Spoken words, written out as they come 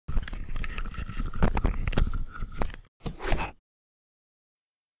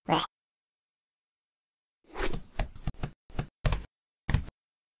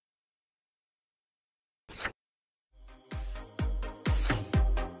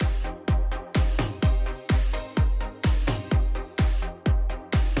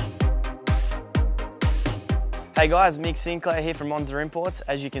Hey guys, Mick Sinclair here from Monza Imports.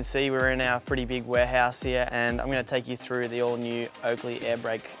 As you can see, we're in our pretty big warehouse here and I'm going to take you through the all new Oakley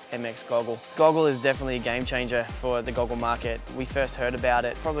Airbrake MX goggle. Goggle is definitely a game changer for the goggle market. We first heard about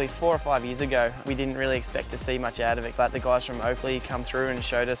it probably 4 or 5 years ago. We didn't really expect to see much out of it, but the guys from Oakley come through and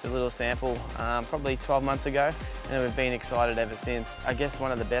showed us a little sample probably 12 months ago, and we've been excited ever since. I guess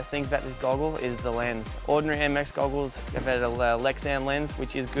one of the best things about this goggle is the lens. Ordinary MX goggles have had a Lexan lens,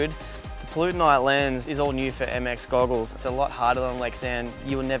 which is good. Plutonite lens is all new for MX goggles. It's a lot harder than Lexan.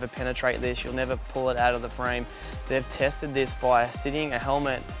 You will never penetrate this, you'll never pull it out of the frame. They've tested this by sitting a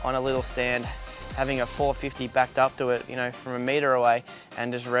helmet on a little stand, having a 450 backed up to it, from a metre away,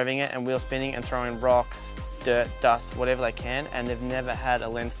 and just revving it and wheel spinning and throwing rocks, dirt, dust, whatever they can, and they've never had a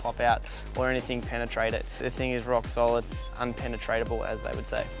lens pop out or anything penetrate it. The thing is rock solid, unpenetratable, as they would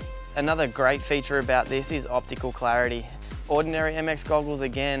say. Another great feature about this is optical clarity. Ordinary MX goggles,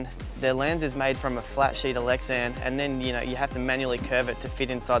 again, their lens is made from a flat sheet of Lexan, and then you have to manually curve it to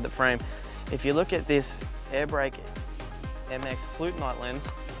fit inside the frame. If you look at this Airbrake MX Plutonite lens,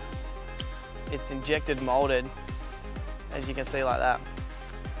 it's injected molded, as you can see, like that.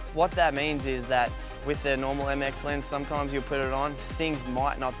 What that means is that with the normal MX lens, sometimes you'll put it on, things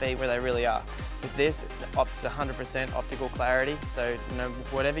might not be where they really are. With this, it's 100% optical clarity, so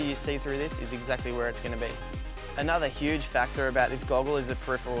whatever you see through this is exactly where it's going to be. Another huge factor about this goggle is the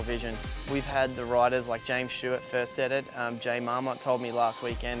peripheral vision. We've had the riders like James Stewart first said it. Jay Marmot told me last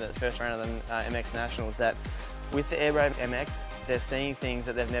weekend at the first round of the MX Nationals that with the Airbrake MX, they're seeing things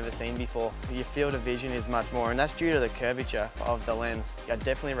that they've never seen before. Your field of vision is much more, and that's due to the curvature of the lens. I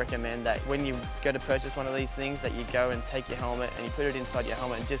definitely recommend that when you go to purchase one of these things, that you go and take your helmet and you put it inside your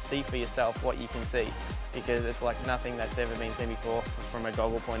helmet and just see for yourself what you can see, because it's like nothing that's ever been seen before from a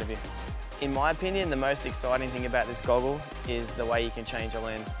goggle point of view. In my opinion, the most exciting thing about this goggle is the way you can change a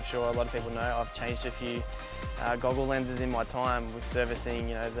lens. I'm sure a lot of people know I've changed a few goggle lenses in my time with servicing,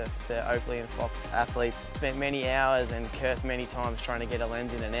 the Oakley and Fox athletes. Spent many hours and cursed many times trying to get a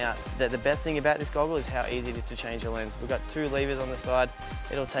lens in and out. The best thing about this goggle is how easy it is to change a lens. We've got 2 levers on the side.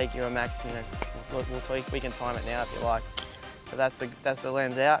 It'll take you a max, we can time it now if you like. But that's the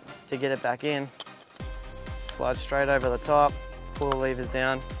lens out. To get it back in, slide straight over the top, pull the levers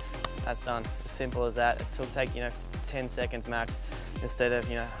down. That's done. As simple as that. It'll take 10 seconds max instead of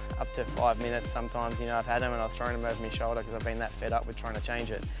up to 5 minutes. Sometimes I've had them and I've thrown them over my shoulder because I've been that fed up with trying to change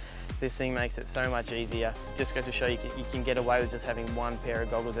it. This thing makes it so much easier. Just goes to show you can get away with just having 1 pair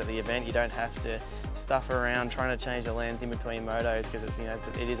of goggles at the event. You don't have to stuff around trying to change the lens in between motos because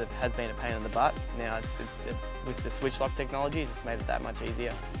it has been a pain in the butt. Now with the switch lock technology, it's just made it that much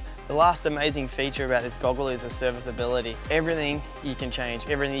easier. The last amazing feature about this goggle is the serviceability. Everything you can change,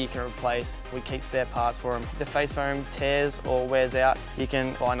 everything you can replace. We keep spare parts for them. If the face foam tears or wears out, you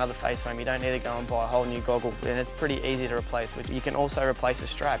can buy another face foam. You don't need to go and buy a whole new goggle, and it's pretty easy to replace. You can also replace a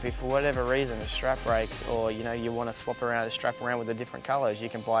strap. If for whatever reason a strap breaks, or you want to swap around a strap around with the different colors, you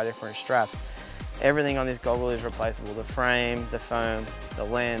can buy different straps. Everything on this goggle is replaceable. The frame, the foam, the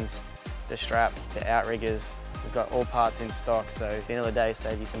lens, the strap, the outriggers. We've got all parts in stock, so at the end of the day,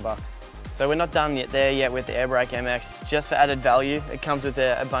 save you some bucks. So we're not done yet with the Airbrake MX. Just for added value, it comes with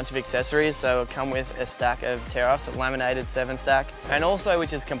a bunch of accessories. So it'll come with a stack of tear-offs, a laminated 7-stack. And also,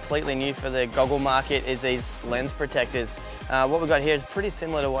 which is completely new for the goggle market, is these lens protectors. What we've got here is pretty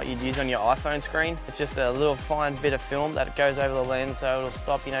similar to what you'd use on your iPhone screen. It's just a little fine bit of film that goes over the lens, so it'll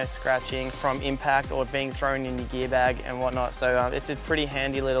stop scratching from impact or being thrown in your gear bag and whatnot. So it's a pretty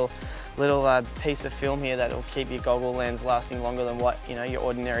handy little piece of film here that will keep your goggle lens lasting longer than what your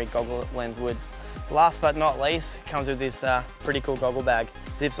ordinary goggle lens would. Last but not least, comes with this pretty cool goggle bag.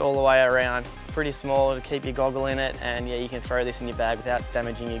 Zips all the way around, pretty small to keep your goggle in it, and yeah, you can throw this in your bag without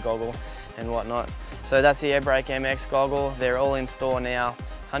damaging your goggle and whatnot. So that's the Airbrake MX goggle. They're all in store now,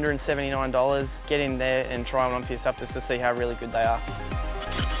 $179. Get in there and try them on for yourself just to see how really good they are.